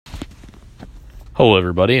Hello,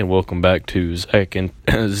 everybody, and welcome back to Zach and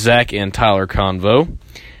Tyler Convo.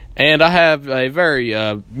 And I have a very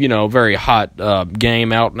hot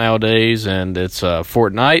game out nowadays, and it's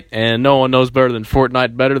Fortnite. And no one knows better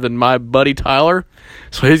than my buddy Tyler.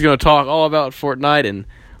 So he's going to talk all about Fortnite and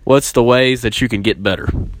what's the ways that you can get better.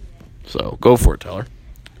 So go for it, Tyler.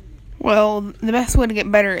 Well, the best way to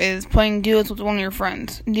get better is playing duos with one of your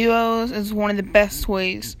friends. Duos is one of the best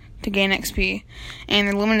ways to gain XP, and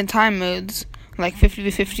they're limited time modes, like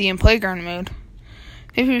 50-50 and playground mode.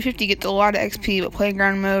 50-50 gets a lot of XP, but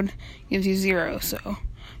playground mode gives you 0, so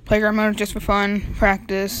playground mode is just for fun,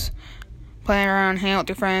 practice, playing around, hang out with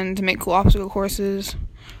your friends, make cool obstacle courses.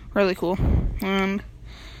 Really cool. And,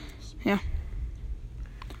 yeah.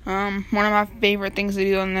 One of my favorite things to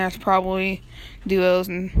do on there is probably duos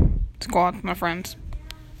and squads with my friends.